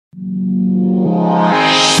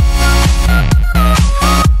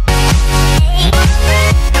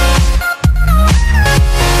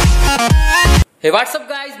Hey, what's up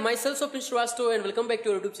guys, myself Swapnil Srivastava and welcome back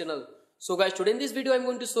to our YouTube channel. So guys, today in this video I'm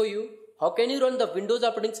going to show you how can you run the Windows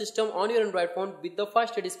operating system on your Android phone with the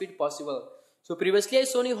fastest speed possible. So previously I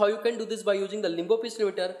shown you how you can do this by using the Limbo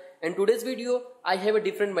Emulator, and today's video I have a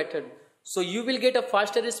different method. So you will get a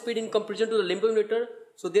faster speed in comparison to the Limbo Emulator.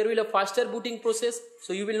 So there will be a faster booting process,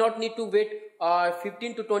 so you will not need to wait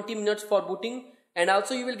 15 to 20 minutes for booting, and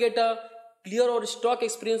also you will get a clear or stock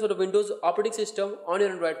experience of the Windows operating system on your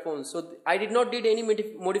Android phone. So I did not did any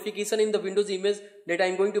modification in the Windows image that I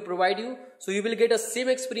am going to provide you. So you will get a same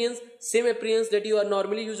experience, same appearance that you are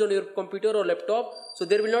normally use on your computer or laptop. So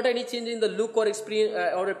there will not any change in the look or experience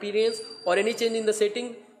or appearance or any change in the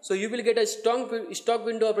setting. So you will get a stock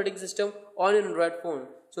Windows operating system on your Android phone.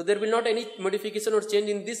 So there will not any modification or change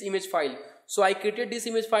in this image file. So I created this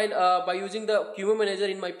image file by using the Quemu Manager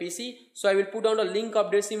in my PC. So I will put down a link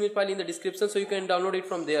of this image file in the description so you can download it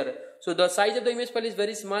from there. So the size of the image file is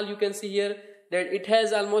very small. You can see here that it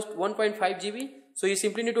has almost 1.5 GB. So you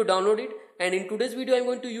simply need to download it. And in today's video I am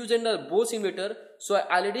going to use a Bose emulator. So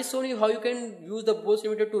I already shown you how you can use the Bose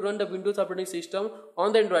emulator to run the Windows operating system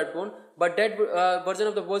on the Android phone. But that version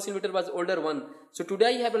of the Bose emulator was older one. So today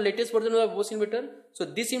I have the latest version of the Bose emulator. So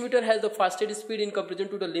this emulator has the fastest speed in comparison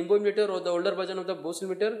to the Limbo emulator or the older version of the Bose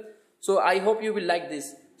emulator. So I hope you will like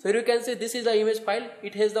this. So here you can see this is the image file.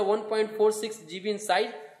 It has the 1.46 GB in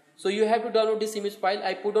size. So you have to download this image file.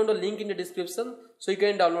 I put down the link in the description so you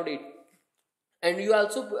can download it. And you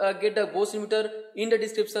also get the Bose emulator in the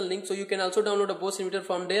description link, so you can also download the Bose emulator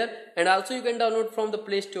from there, and also you can download from the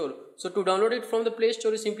Play Store. So to download it from the Play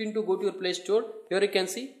Store, you simply need to go to your Play Store. Here you can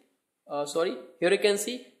see, here you can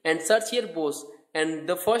see, and search here Bose. And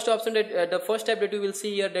the first option that the first tab that you will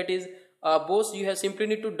see here, that is Bose. You have simply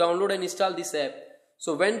need to download and install this app.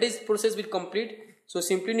 So when this process will complete, so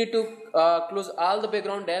simply need to close all the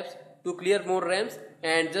background apps to clear more RAMs,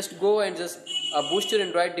 and just go and just boost your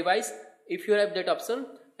Android device if you have that option,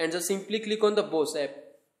 and just simply click on the Bose app,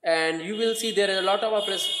 and you will see there are a lot of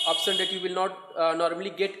options that you will not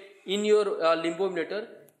normally get in your Limbo emulator.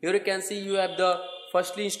 Here you can see you have the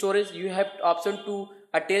firstly in storage, you have option to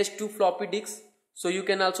attach 2 floppy disks. So you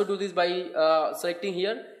can also do this by selecting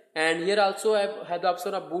here, and here also have the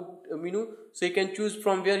option of boot menu. So you can choose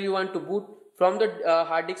from where you want to boot, from the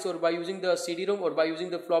hard disk or by using the CD-ROM or by using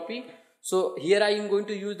the floppy. So here I am going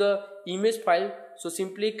to use the image file. So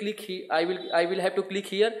simply click here. I will have to click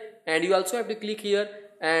here, and you also have to click here,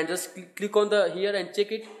 and just click on the here and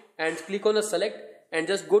check it, and click on the select, and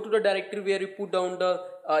just go to the directory where you put down the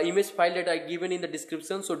image file that I given in the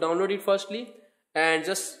description. So download it firstly, and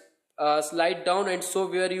just slide down and show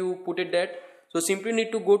where you put it that. So simply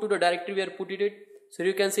need to go to the directory where you put it. So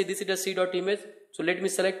you can see this is the c.image. So let me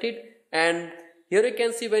select it, and here you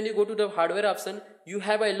can see when you go to the hardware option, you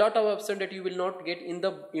have a lot of options that you will not get in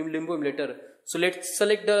the Limbo emulator. So let's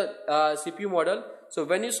select the CPU model. So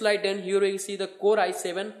when you slide down, here you see the Core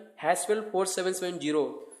i7 Haswell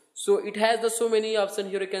 4770. So it has the so many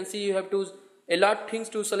options. Here you can see you have to a lot things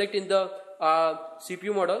to select in the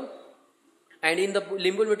CPU model. And in the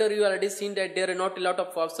Limbo emulator you already seen that there are not a lot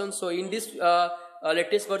of options. So in this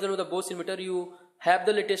latest version of the Bose emulator, you have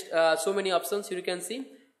the latest so many options. Here you can see.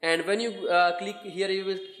 And when you click here,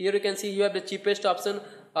 here you can see you have the cheapest option.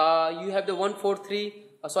 You have the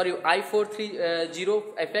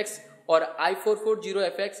i430FX or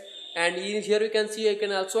i440FX, and here you can see you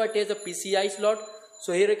can also attach a PCI slot.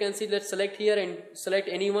 So here you can see, let's select here and select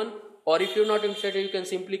anyone, or if you're not interested you can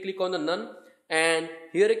simply click on the none. And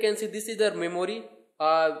here you can see this is the memory,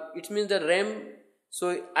 it means the RAM.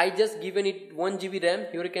 So I just given it 1 GB RAM.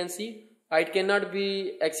 Here you can see it cannot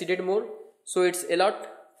be exceeded more, so it's a lot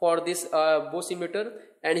for this Bose emulator.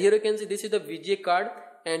 And here you can see this is the VGA card,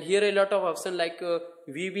 and here a lot of options like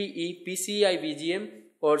VBE, PCI VGM,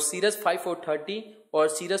 or Series 5430 or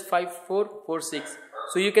Series 5446.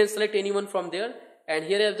 So you can select anyone from there. And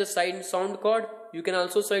here is the sound card. You can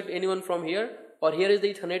also select anyone from here, or here is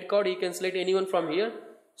the Ethernet card. You can select anyone from here.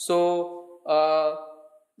 So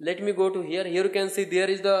let me go to here. Here you can see there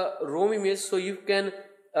is the ROM image. So you can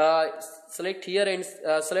select here and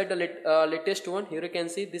select the latest one. Here you can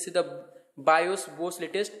see this is the BIOS Bose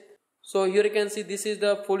latest. So here you can see this is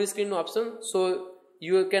the full screen option. So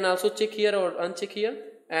you can also check here or uncheck here,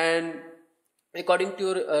 and according to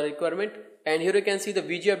your requirement. And here you can see the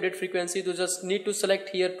VGA update frequency. You just need to select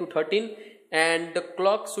here to 13, and the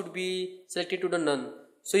clock should be selected to the none.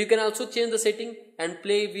 So you can also change the setting and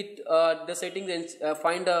play with the settings and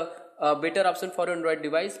find a better option for your Android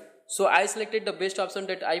device. So I selected the best option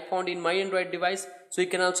that I found in my Android device. So you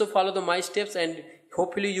can also follow my steps, and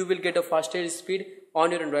hopefully you will get a faster speed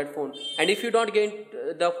on your Android phone. And if you don't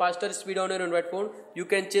get the faster speed on your Android phone, you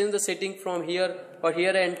can change the setting from here or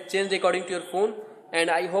here and change according to your phone, and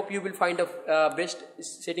I hope you will find a best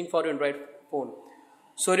setting for your Android phone.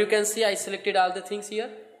 So you can see I selected all the things here,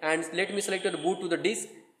 and let me select the boot to the disk,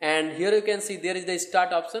 and here you can see there is the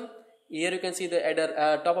start option. Here you can see the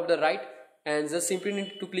at top of the right, and just simply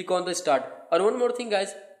need to click on the start. Or one more thing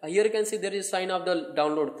guys, here you can see there is a sign of the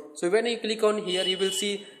download. So when you click on here, you will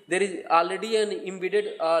see there is already an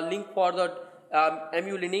embedded link for the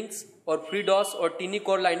Emu Linux or FreeDOS or Tiny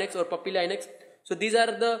Core Linux or Puppy Linux. So these are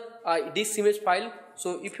the this image file.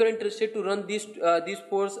 So if you are interested to run these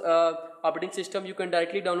four operating system, you can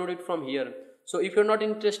directly download it from here. So if you are not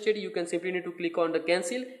interested, you can simply need to click on the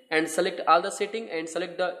cancel and select all the setting and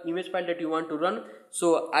select the image file that you want to run.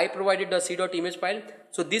 So I provided the c.image file.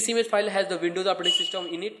 So this image file has the Windows operating system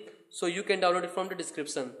in it, so you can download it from the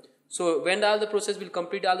description. So when all the process will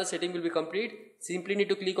complete, all the setting will be complete, simply need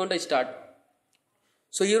to click on the start.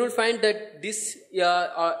 So you will find that this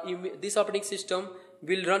operating system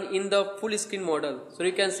will run in the full screen model. So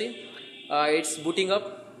you can see it's booting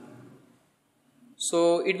up.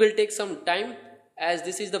 So it will take some time, as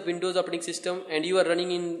this is the Windows operating system and you are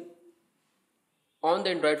running on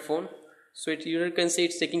the Android phone. So you can see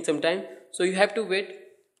it's taking some time, so you have to wait.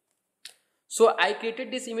 So I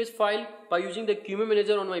created this image file by using the Quemu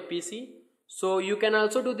Manager on my PC. So you can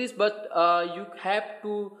also do this, but you have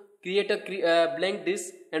to create a blank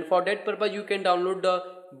disk, and for that purpose you can download the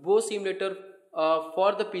Boss Emulator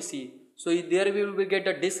for the PC. So there we will get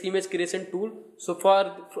a disk image creation tool. So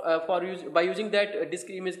by using that disk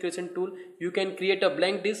image creation tool, you can create a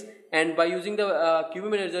blank disk, and by using the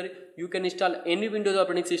Quemu Manager, you can install any Windows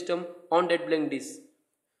operating system on that blank disk.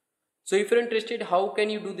 So if you're interested, how can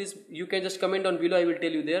you do this? You can just comment on below, I will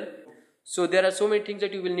tell you there. So there are so many things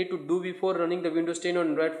that you will need to do before running the Windows 10 on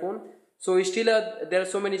Android phone. So still there are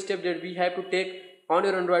so many steps that we have to take on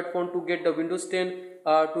your Android phone to get the Windows 10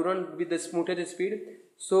 to run with the smoothest speed.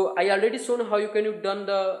 So I already shown how you can done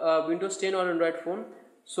the Windows 10 on Android phone.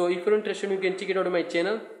 So if you're interested, you can check it out on my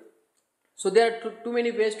channel. So there are too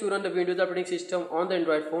many ways to run the Windows operating system on the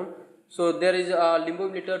Android phone. So there is a Limbo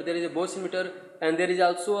emulator, there is a Boss emulator, and there is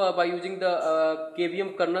also by using the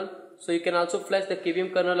KVM kernel. So you can also flash the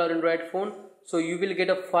KVM kernel on Android phone. So you will get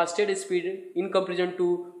a faster speed in comparison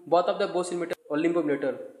to both of the Boss emulator or Limbo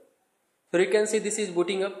emulator. So you can see this is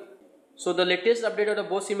booting up. So the latest update of the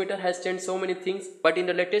Boss emulator has changed so many things, but in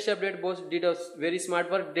the latest update, Boss did a very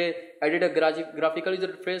smart work. They added a graphical user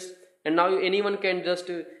interface, and now anyone can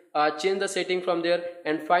just change the setting from there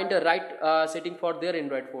and find the right setting for their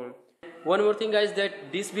Android phone. One more thing guys,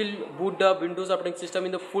 that this will boot the Windows operating system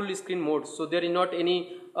in the full screen mode. So there is not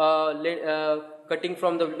any cutting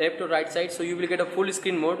from the left or right side, so you will get a full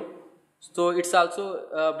screen mode. So it's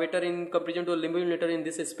also better in comparison to Limbo emulator in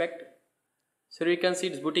this aspect. So you can see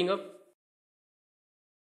it's booting up.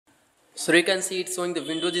 So you can see it's showing the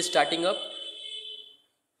Windows is starting up.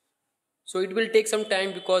 So it will take some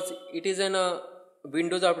time because it is a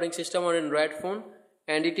Windows operating system on Android phone,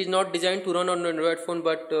 and it is not designed to run on Android phone,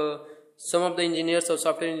 but some of the engineers or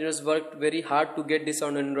software engineers worked very hard to get this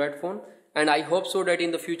on Android phone, and I hope so that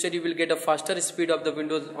in the future you will get a faster speed of the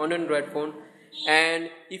Windows on Android phone. And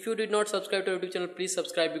if you did not subscribe to our YouTube channel, please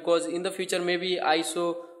subscribe, because in the future maybe I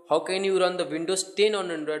show how can you run the Windows 10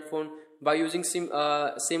 on Android phone by using same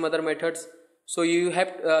other methods. So you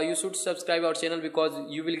should subscribe our channel, because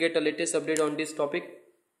you will get the latest update on this topic.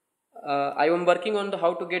 I am working on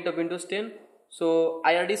how to get the Windows 10. So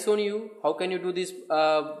I already shown you how can you do this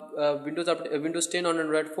Windows 10 on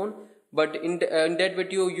Android phone, but in that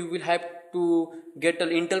video you will have to get an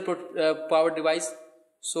Intel powered device.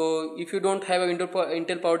 So if you don't have an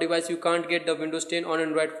Intel powered device, you can't get the Windows 10 on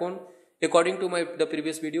Android phone, according to the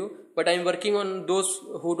previous video. But I am working on those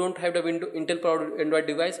who don't have the Intel powered Android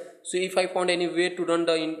device. So if I found any way to run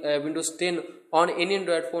the Windows 10 on any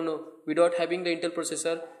Android phone without having the Intel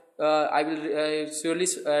processor, I will surely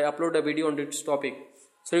upload a video on this topic.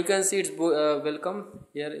 So you can see it's welcome.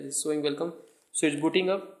 Here it's showing welcome. So it's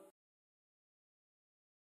booting up.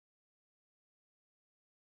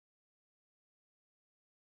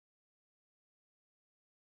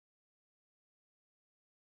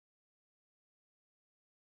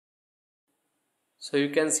 So you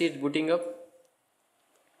can see it's booting up,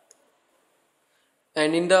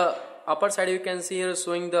 and in the upper side you can see here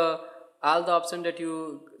showing all the options that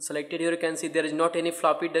you selected. Here you can see there is not any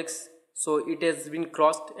floppy disk, so it has been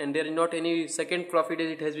crossed, and there is not any second floppy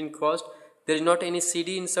disk, it has been crossed. There is not any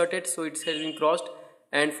CD inserted, so it has been crossed.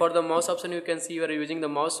 And for the mouse option, you can see you are using the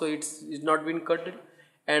mouse, so it's not been cut.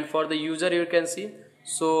 And for the user, you can see,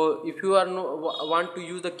 so if you want to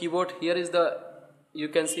use the keyboard, here is the you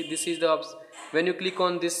can see this is the when you click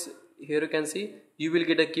on this, here you can see you will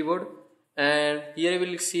get a keyboard, and here you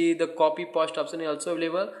will see the copy paste option is also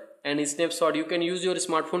available, and in snapshot you can use your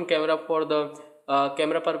smartphone camera for the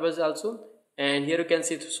camera purpose also. And here you can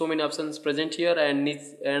see so many options present here, and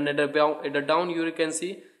at the down you can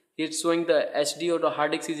see it's showing the SD or the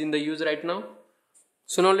hard disk is in the use right now.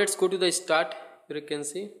 So now let's go to the start. Here you can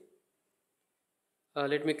see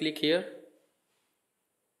let me click here.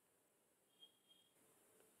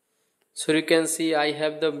 So you can see I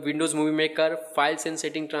have the Windows Movie Maker, Files and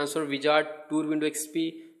Setting Transfer Wizard, Tour Window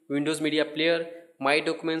XP, Windows Media Player, My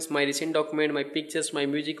Documents, My Recent Document, My Pictures, My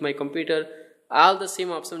Music, My Computer, all the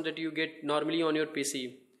same options that you get normally on your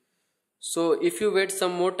PC. So if you wait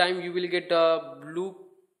some more time, you will get a blue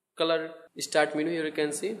color start menu. Here you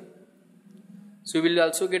can see. So you will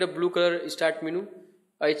also get a blue color start menu.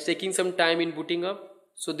 It's taking some time in booting up.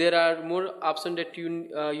 So there are more options that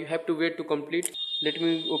you have to wait to complete. Let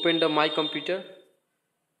me open the My Computer.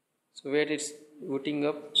 So wait, it's booting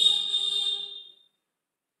up.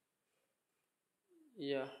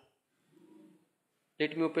 Yeah.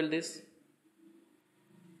 Let me open this.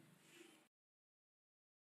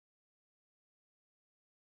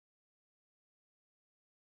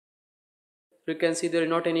 You can see there is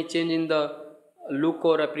not any change in the look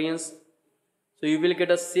or appearance. So you will get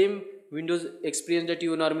the same Windows experience that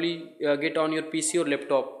you normally get on your PC or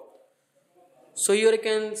laptop. So here you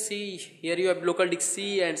can see, here you have local disk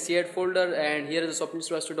C and shared folder, and here is the Swapnil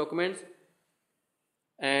Srivastava documents.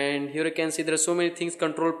 And here you can see there are so many things: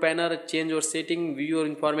 control panel, change or setting, view your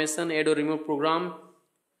information, add or remove program.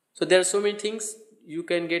 So there are so many things you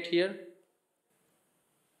can get here.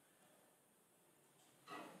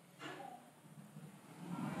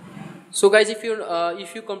 So guys, if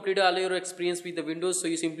you complete all your experience with the Windows, so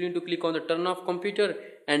you simply need to click on the turn off computer,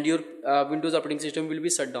 and your Windows operating system will be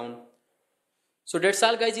shut down. So that's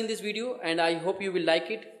all guys in this video, and I hope you will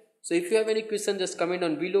like it. So if you have any question, just comment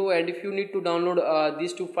on below, and if you need to download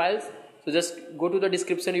these two files, so just go to the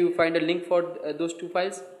description, you will find a link for those two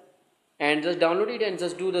files, and just download it and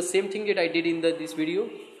just do the same thing that I did in this video.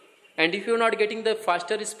 And if you are not getting the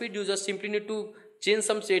faster speed, you just simply need to change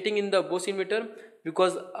some setting in the Bose Emulator,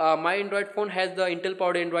 because my Android phone has the Intel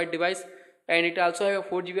powered Android device, and it also have a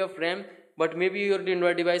 4 GB of RAM, but maybe your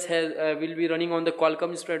Android device will be running on the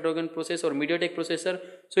Qualcomm Snapdragon processor or MediaTek processor.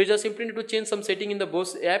 So you just simply need to change some setting in the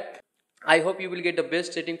Bose app. I hope you will get the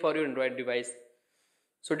best setting for your Android device.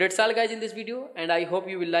 So that's all guys in this video, and I hope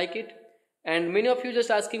you will like it. And many of you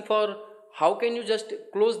just asking for how can you just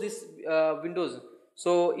close this Windows.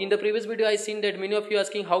 So in the previous video I seen that many of you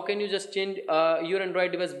asking how can you just change your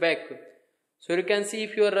Android device back. So you can see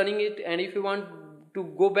if you are running it, and if you want to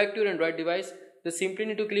go back to your Android device, just simply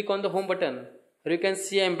need to click on the home button. Here you can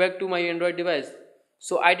see I am back to my Android device.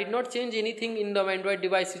 So I did not change anything in the Android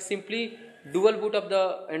device. It's simply dual boot of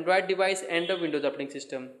the Android device and the Windows operating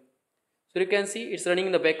system. So you can see it's running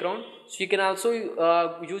in the background. So you can also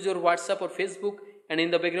use your WhatsApp or Facebook, and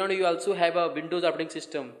in the background you also have a Windows operating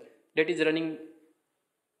system that is running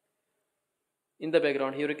in the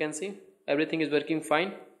background. Here you can see everything is working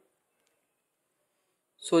fine.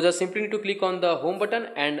 So just simply need to click on the home button,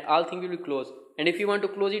 and all things will be closed. And if you want to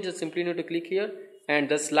close it, just simply need to click here and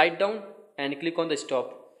just slide down and click on the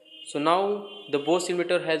stop. So now the Bose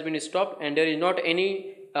Emulator has been stopped, and there is not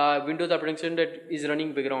any Windows operating system that is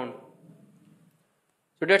running background.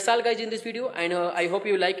 So that's all guys in this video, and I hope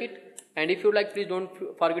you like it. And if you like, please don't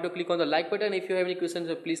forget to click on the like button. If you have any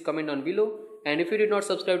questions, please comment down below. And if you did not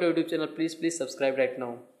subscribe to our YouTube channel, please subscribe right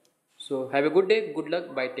now. So have a good day, good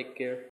luck, bye, take care.